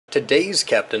Today's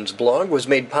Captain's Blog was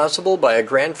made possible by a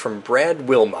grant from Brad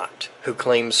Wilmot, who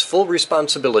claims full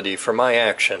responsibility for my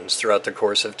actions throughout the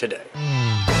course of today.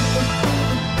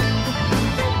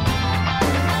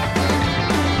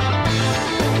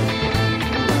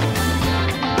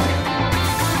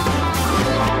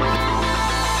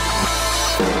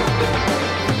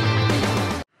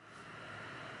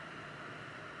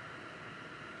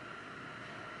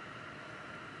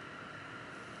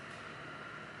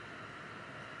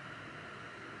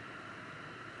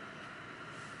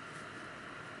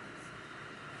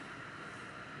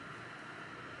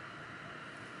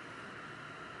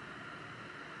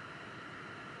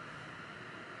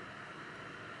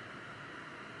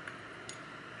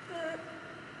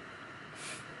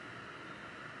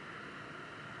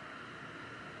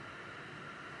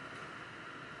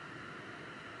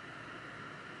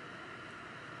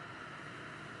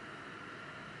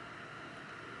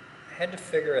 I had to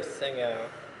figure a thing out,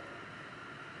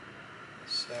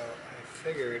 so I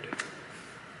figured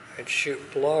I'd shoot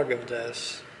blog of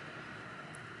this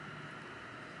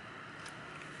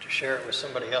to share it with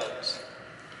somebody else,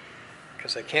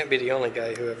 because I can't be the only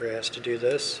guy who ever has to do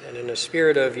this, and in the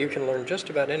spirit of you can learn just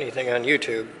about anything on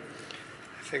YouTube,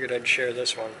 I figured I'd share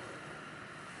this one,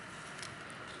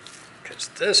 because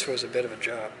this was a bit of a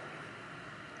job.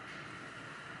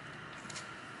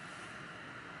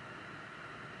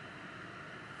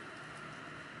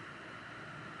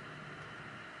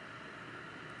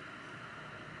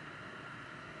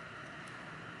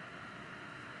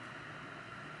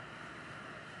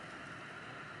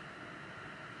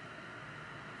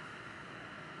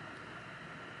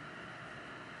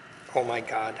 Oh my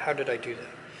God, how did I do that?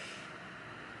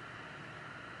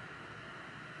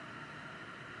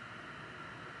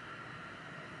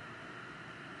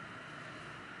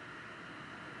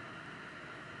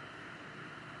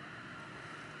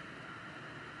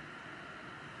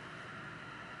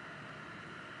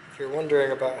 If you're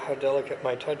wondering about how delicate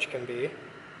my touch can be,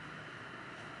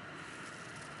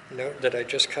 note that I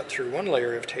just cut through one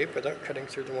layer of tape without cutting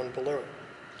through the one below it,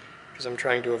 because I'm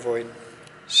trying to avoid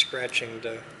scratching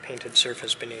the painted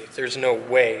surface beneath. There's no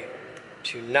way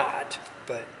to not,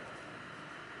 but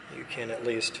you can at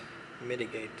least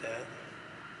mitigate that,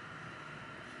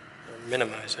 or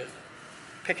minimize it.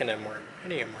 Pick an M word,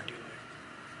 any M word you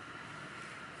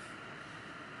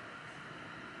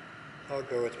like. I'll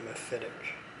go with mephitic,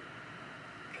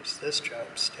 because this job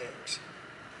stinks.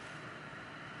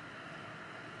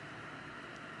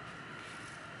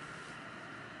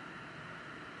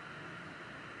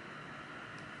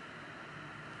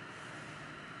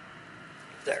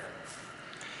 There.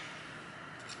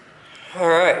 All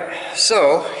right,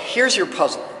 so here's your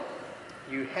puzzle.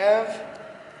 You have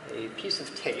a piece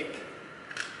of tape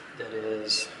that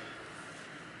is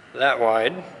that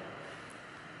wide.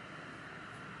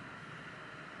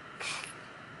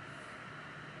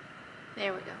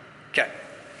 There we go. Okay.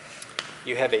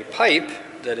 You have a pipe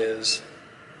that is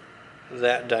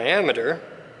that diameter.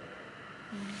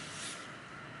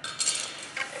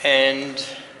 And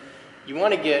you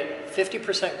want to get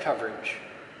 50% coverage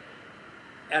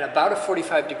at about a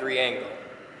 45-degree angle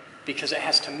because it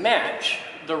has to match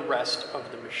the rest of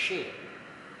the machine.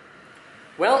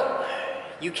 Well,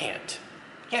 you can't.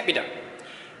 Can't be done.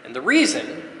 And the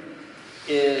reason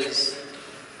is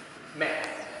math,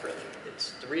 really.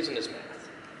 The reason is math.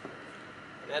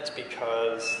 And that's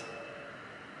because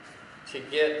to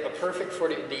get a perfect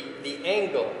 40, the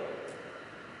angle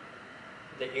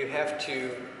that you have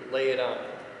to lay it on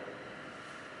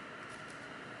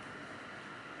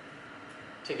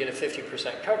to get a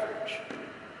 50% coverage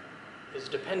is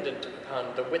dependent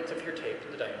upon the width of your tape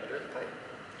and the diameter of the pipe.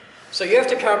 So you have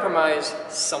to compromise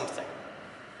something.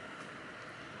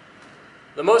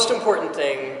 The most important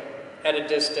thing at a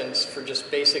distance for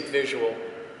just basic visual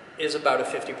is about a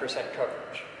 50%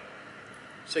 coverage.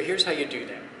 So here's how you do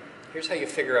that. Here's how you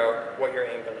figure out what your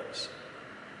angle is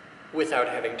without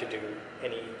having to do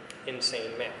any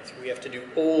insane math. We have to do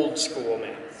old school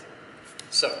math.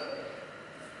 So,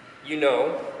 you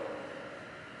know,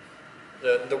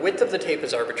 the width of the tape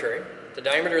is arbitrary, the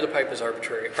diameter of the pipe is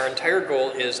arbitrary. Our entire goal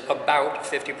is about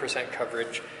 50%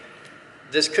 coverage.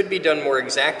 This could be done more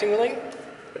exactingly,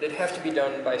 but it'd have to be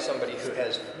done by somebody who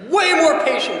has way more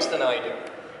patience than I do.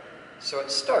 So it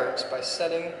starts by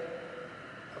setting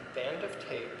a band of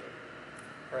tape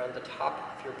around the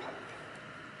top of your pipe.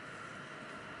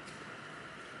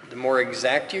 The more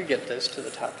exact you get this to the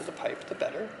top of the pipe, the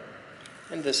better.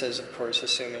 And this is, of course,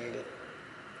 assuming that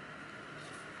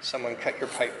someone cut your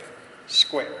pipe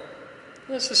square.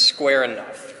 This is square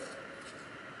enough.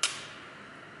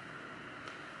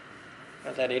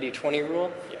 Got that 80-20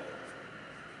 rule? Yeah.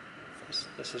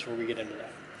 This is where we get into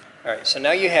that. All right, so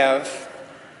now you have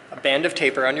a band of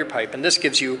tape around your pipe, and this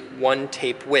gives you 1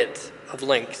 tape width of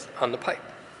length on the pipe.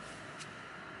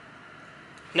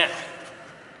 Now,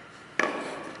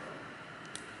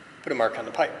 put a mark on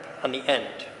the pipe, on the end.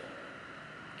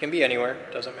 It can be anywhere,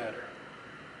 doesn't matter.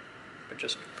 But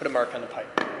just put a mark on the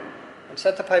pipe. And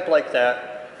set the pipe like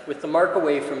that, with the mark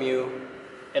away from you,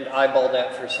 and eyeball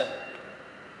that for center.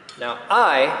 Now,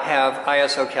 I have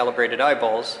ISO calibrated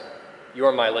eyeballs.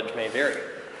 Your mileage may vary.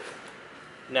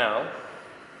 Now,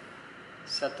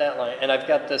 set that line, and I've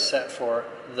got this set for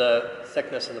the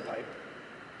thickness of the pipe.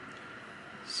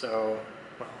 So,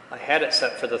 well, I had it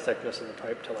set for the thickness of the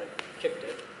pipe till I kicked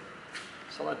it.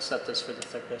 So let's set this for the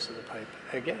thickness of the pipe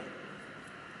again.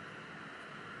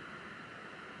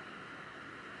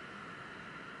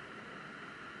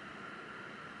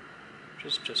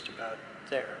 Just about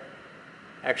there.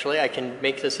 Actually, I can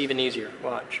make this even easier.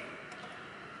 Watch.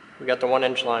 We got the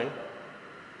 1-inch line.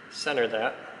 Center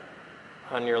that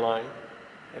on your line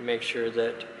and make sure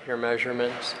that your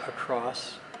measurements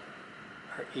across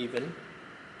are even.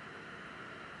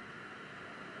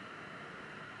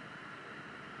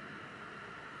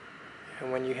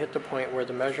 And when you hit the point where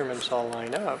the measurements all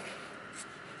line up,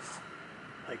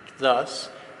 like thus,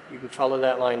 you can follow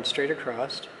that line straight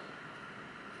across.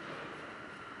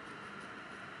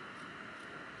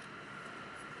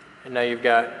 And now you've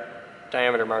got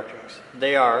diameter markings.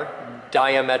 They are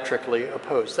diametrically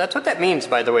opposed. That's what that means,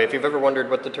 by the way. If you've ever wondered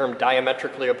what the term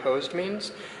diametrically opposed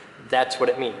means, that's what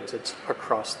it means. It's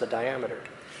across the diameter.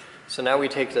 So now we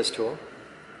take this tool,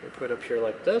 we put up here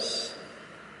like this.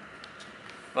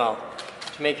 Well,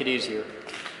 to make it easier,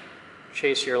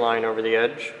 chase your line over the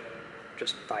edge,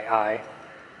 just by eye.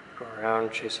 Go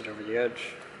around, chase it over the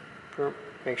edge.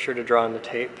 Make sure to draw on the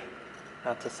tape,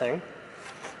 not the thing.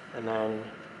 And then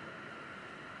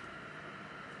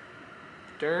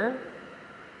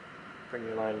bring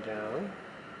your line down.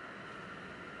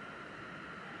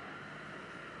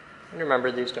 And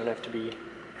remember, these don't have to be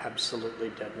absolutely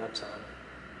dead nuts on.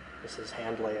 This is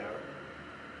hand layout.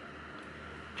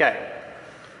 Okay.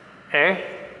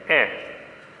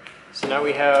 So now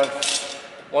we have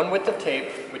 1 width of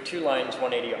tape with 2 lines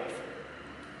 180 off.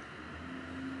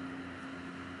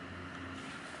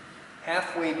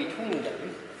 Halfway between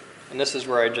them, and this is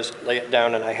where I just lay it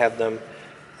down and I have them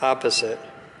opposite,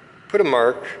 put a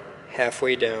mark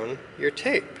halfway down your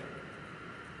tape.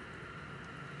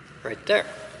 Right there.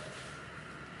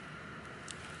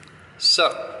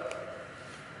 So,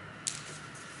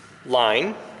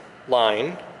 line,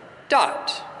 line,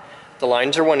 dot. The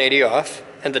lines are 180 off,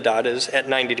 and the dot is at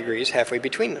 90 degrees halfway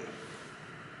between them.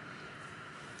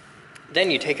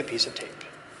 Then you take a piece of tape,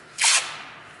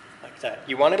 like that.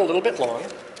 You want it a little bit long.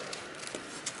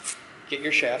 Get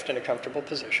your shaft in a comfortable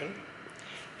position.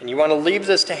 And you want to leave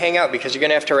this to hang out because you're going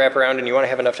to have to wrap around and you want to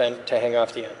have enough to hang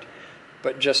off the end.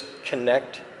 But just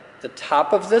connect the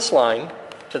top of this line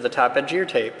to the top edge of your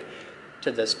tape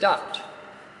to this dot.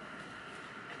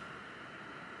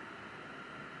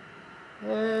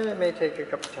 And it may take a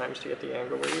couple times to get the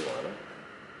angle where you want it.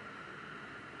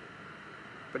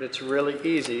 But it's really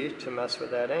easy to mess with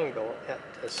that angle at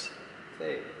this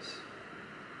phase.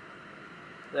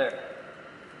 There.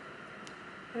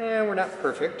 And we're not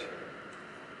perfect,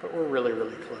 but we're really,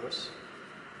 really close.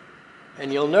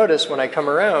 And you'll notice when I come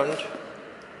around,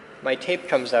 my tape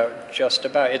comes out just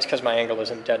about, it's because my angle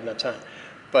isn't dead nuts on,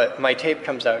 but my tape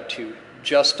comes out to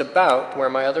just about where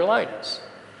my other line is.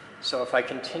 So if I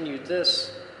continue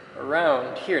this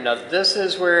around here, now this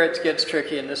is where it gets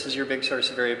tricky and this is your big source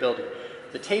of variability.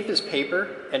 The tape is paper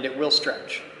and it will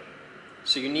stretch.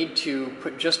 So you need to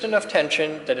put just enough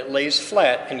tension that it lays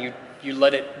flat and you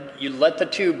let the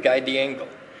tube guide the angle.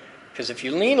 Because if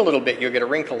you lean a little bit, you'll get a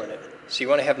wrinkle in it. So you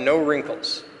want to have no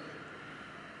wrinkles.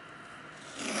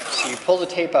 So you pull the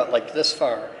tape out like this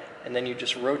far, and then you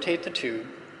just rotate the tube,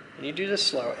 and you do this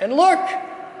slow. And look,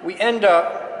 we end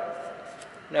up,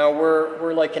 now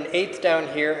we're like an eighth down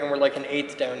here, and we're like an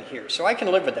eighth down here. So I can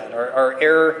live with that. Our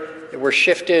error, we're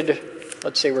shifted,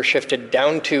 let's say we're shifted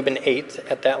down tube an eighth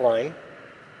at that line.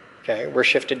 Okay, we're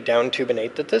shifted down tube an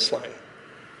eighth at this line.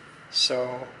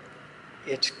 So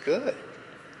it's good.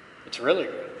 It's really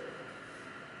good.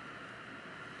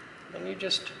 Then you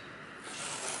just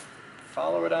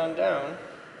follow it on down,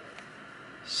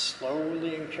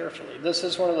 slowly and carefully. This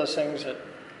is one of those things that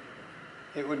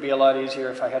it would be a lot easier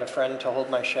if I had a friend to hold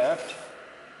my shaft,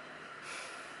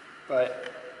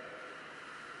 but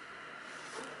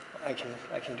I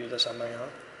can do this on my own.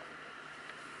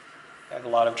 I have a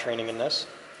lot of training in this.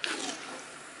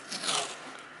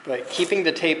 But keeping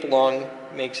the tape long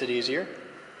makes it easier.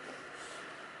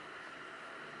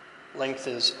 Length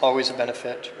is always a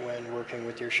benefit when working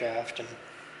with your shaft, and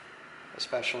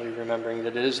especially remembering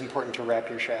that it is important to wrap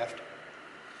your shaft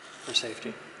for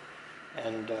safety.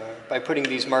 And by putting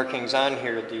these markings on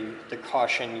here, the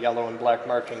caution yellow and black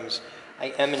markings,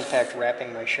 I am in fact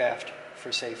wrapping my shaft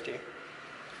for safety.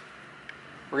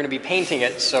 We're going to be painting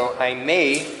it, so I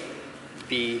may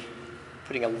be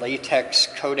putting a latex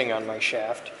coating on my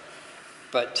shaft,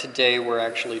 but today we're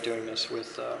actually doing this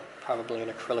with probably an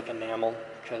acrylic enamel,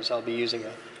 because I'll be using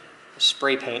a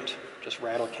spray paint, just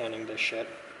rattle canning this shit,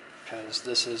 because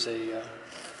this is a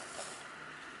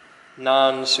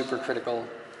non-supercritical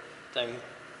thing.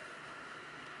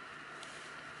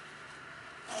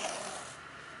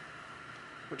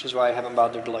 Which is why I haven't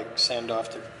bothered to like sand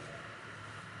off the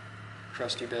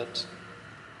crusty bits.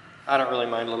 I don't really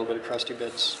mind a little bit of crusty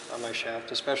bits on my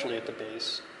shaft, especially at the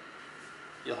base.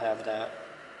 You'll have that.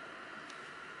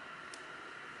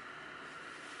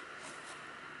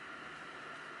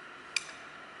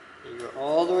 You go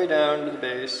all the way down to the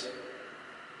base.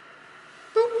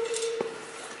 Boop.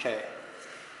 Okay.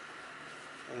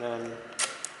 And then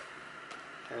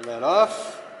tear that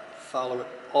off, follow it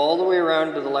all the way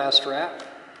around to the last wrap,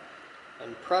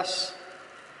 and press.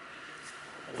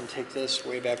 And then take this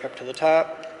way back up to the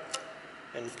top,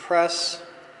 and press.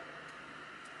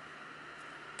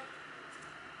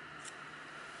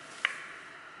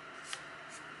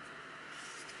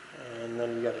 And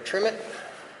then you got to trim it.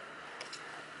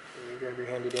 You grab your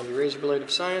handy dandy razor blade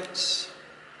of science.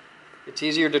 It's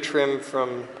easier to trim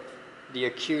from the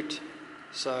acute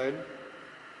side.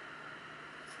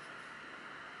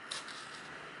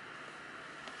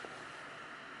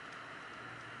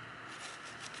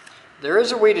 There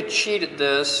is a way to cheat at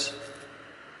this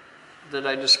that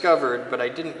I discovered, but I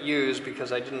didn't use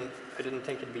because I didn't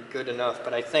think it'd be good enough.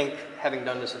 But I think, having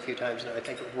done this a few times now, I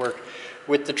think it would work.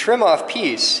 With the trim off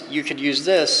piece, you could use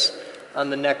this on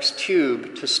the next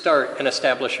tube to start and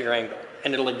establish your angle,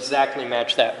 and it'll exactly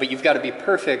match that. But you've got to be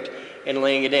perfect in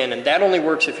laying it in, and that only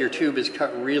works if your tube is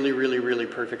cut really, really, really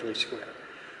perfectly square.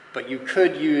 But you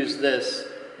could use this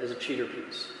as a cheater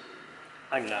piece.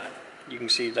 I'm not. You can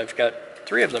see I've got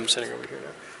 3 of them sitting over here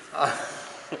now.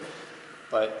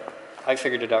 But I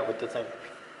figured it out with the thing.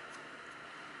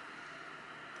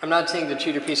 I'm not saying the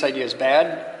cheater piece idea is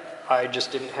bad. I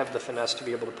just didn't have the finesse to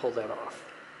be able to pull that off.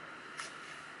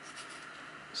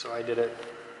 So I did it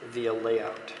via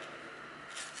layout.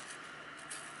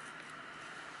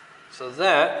 So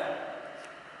that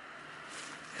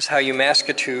is how you mask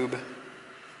a tube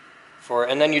for,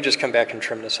 and then you just come back and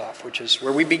trim this off, which is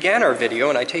where we began our video,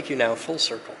 and I take you now full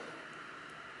circle.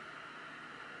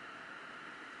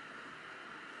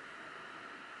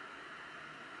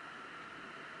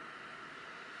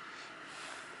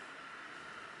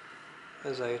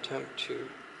 As I attempt to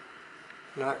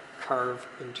not carve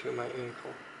into my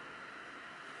ankle.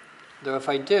 Though if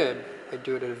I did, I'd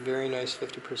do it at a very nice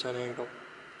 50% angle.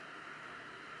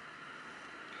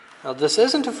 Now this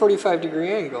isn't a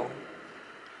 45-degree angle.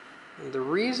 And the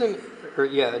reason,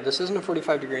 this isn't a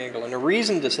 45-degree angle, and the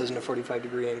reason this isn't a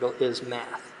 45-degree angle is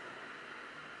math.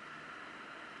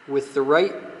 With the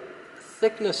right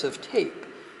thickness of tape,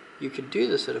 you could do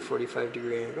this at a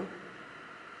 45-degree angle.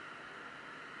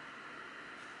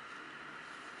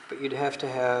 But you'd have to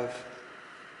have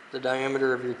the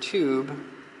diameter of your tube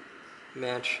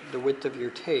match the width of your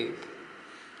tape.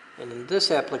 And in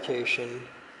this application,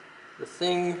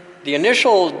 the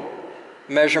initial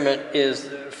measurement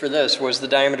for this was the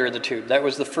diameter of the tube. That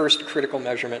was the first critical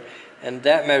measurement, and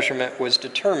that measurement was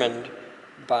determined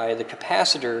by the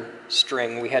capacitor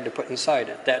string we had to put inside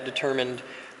it. That determined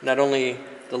not only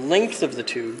the length of the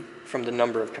tube from the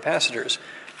number of capacitors,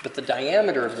 but the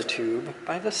diameter of the tube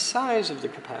by the size of the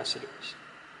capacitors.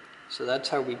 So that's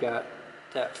how we got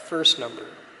that first number.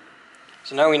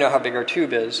 So now we know how big our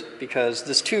tube is, because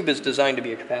this tube is designed to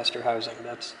be a capacitor housing.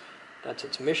 That's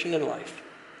its mission in life.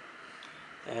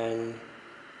 And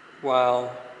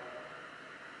while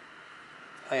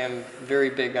I am very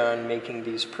big on making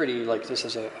these pretty, like this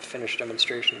is a finished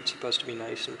demonstration, it's supposed to be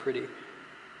nice and pretty,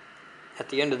 at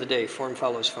the end of the day, form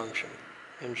follows function,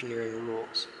 engineering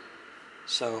rules.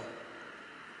 So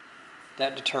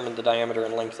that determined the diameter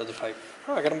and length of the pipe.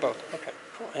 Oh, I got them both. Okay,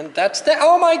 cool. And that's that.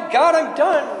 Oh my God, I'm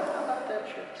done. How about that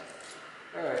shit?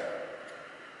 All right.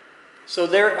 So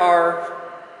there are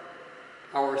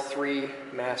our 3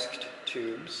 masked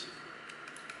tubes.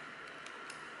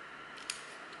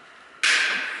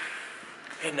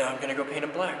 And now I'm going to go paint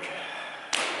them black.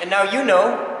 And now you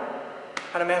know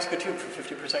how to mask a tube for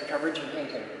 50% coverage in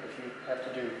painting if you have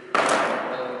to do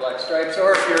black stripes,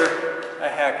 or if you're a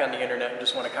hack on the internet and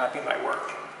just want to copy my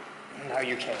work. Now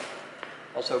you can.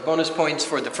 Also, bonus points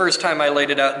for the first time I laid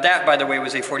it out. That, by the way,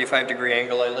 was a 45-degree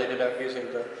angle. I laid it out using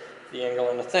the angle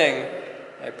on the thing.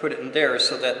 I put it in there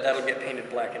so that that'll get painted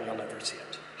black and you'll never see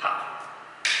it. Ha!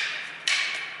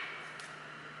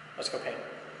 Let's go paint.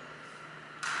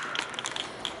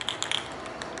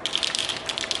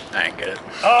 I didn't get it.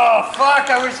 Oh, fuck!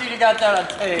 I wish you'd got that on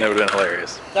tape. That would have been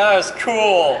hilarious. That was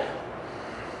cool.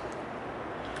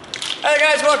 Hey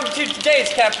guys, welcome to today's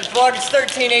Captain's Vlog. It's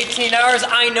 18 hours.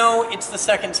 I know it's the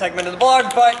second segment of the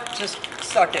vlog, but just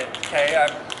suck it, okay?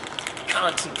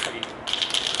 Concentrate.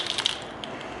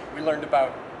 We learned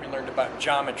about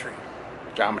geometry.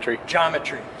 Geometry?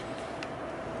 Geometry.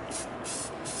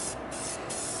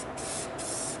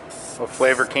 What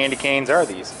flavor candy canes are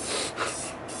these?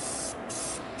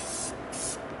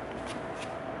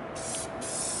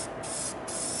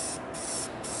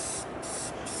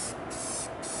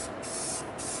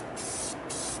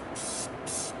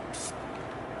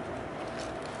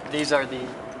 These are the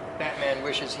Batman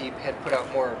wishes he had put out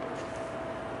more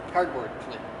cardboard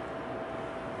flavor.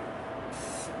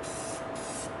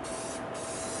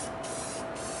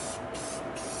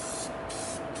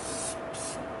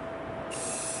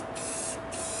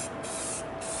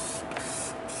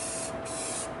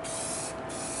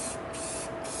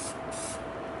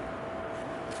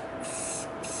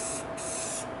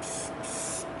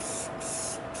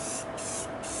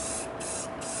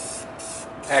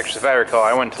 Actually, if I recall,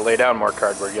 I went to lay down more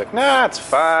cardboard. You're like, nah, it's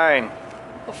fine.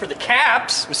 Well, for the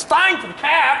caps. It was fine for the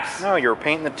caps. No, you were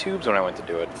painting the tubes when I went to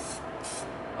do it.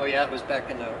 Oh yeah, it was back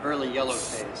in the early yellow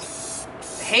phase.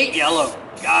 I hate yellow.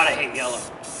 God, I hate yellow.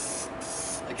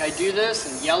 Like I do this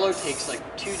and yellow takes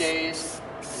like 2 days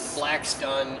and black's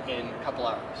done in a couple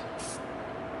hours.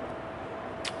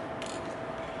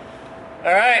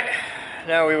 All right,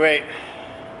 now we wait.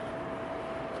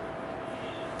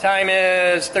 Time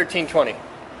is 13:20.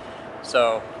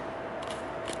 So,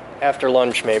 after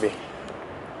lunch maybe.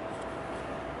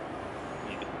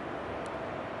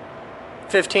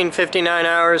 15:59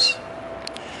 hours.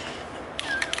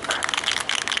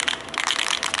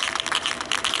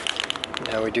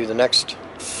 Now we do the next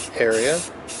area.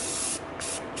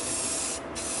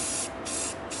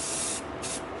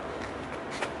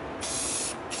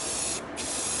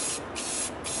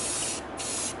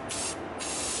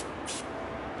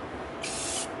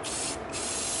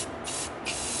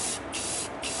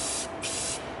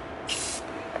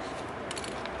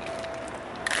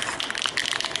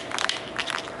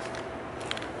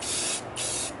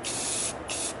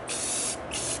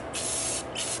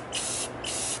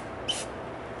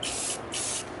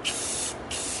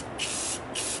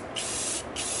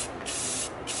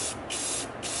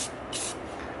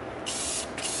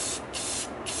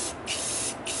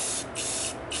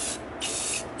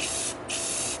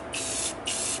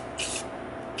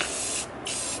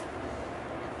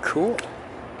 Cool.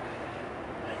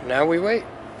 Now we wait.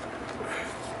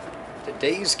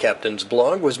 Today's Captain's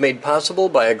Blog was made possible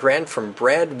by a grant from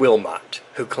Brad Wilmot,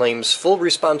 who claims full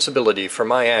responsibility for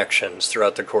my actions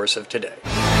throughout the course of today.